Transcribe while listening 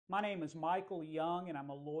My name is Michael Young, and I'm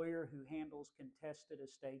a lawyer who handles contested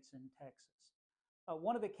estates in Texas.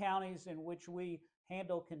 One of the counties in which we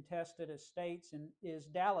handle contested estates is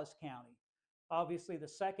Dallas County, obviously the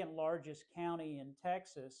second largest county in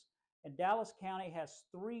Texas. And Dallas County has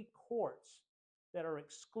 3 courts that are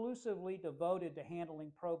exclusively devoted to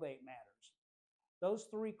handling probate matters. Those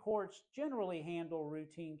 3 courts generally handle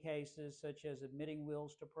routine cases such as admitting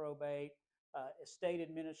wills to probate, estate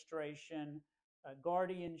administration,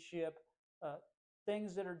 guardianship,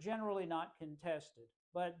 things that are generally not contested.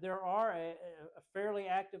 But there are a fairly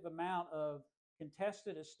active amount of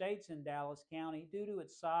contested estates in Dallas County due to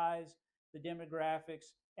its size, the demographics,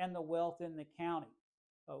 and the wealth in the county.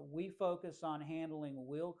 We focus on handling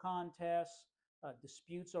will contests,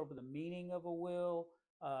 disputes over the meaning of a will,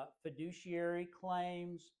 fiduciary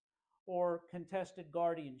claims, or contested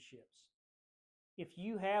guardianships. If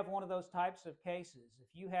you have one of those types of cases, if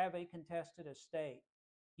you have a contested estate,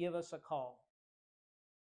 give us a call.